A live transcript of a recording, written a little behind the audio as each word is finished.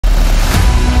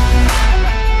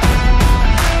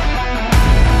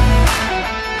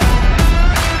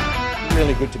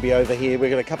good to be over here. We've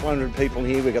got a couple hundred people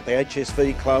here. We've got the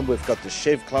HSV Club, we've got the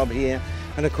Chev Club here,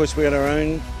 and of course we've got our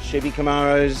own Chevy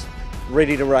Camaros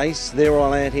ready to race. They're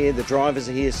all out here. The drivers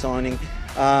are here signing.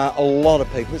 A lot of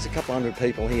people. There's a couple hundred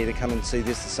people here to come and see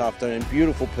this afternoon.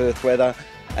 Beautiful Perth weather,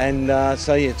 and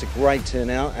so yeah, it's a great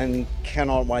turnout, and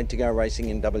cannot wait to go racing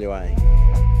in WA.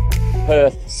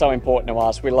 Perth, so important to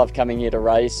us. We love coming here to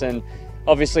race, and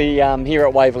obviously here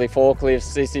at Waverley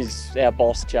Forklifts, this is our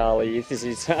boss Charlie.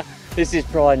 This is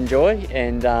pride and joy,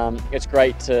 and it's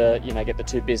great to get the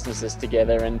two businesses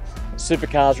together. And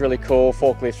supercars really cool.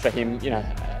 Forklifts for him,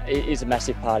 is a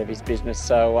massive part of his business.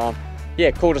 So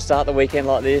yeah, cool to start the weekend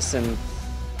like this, and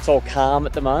it's all calm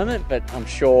at the moment, but I'm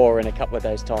sure in a couple of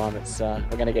days' time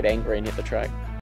we're going to get angry and hit the track.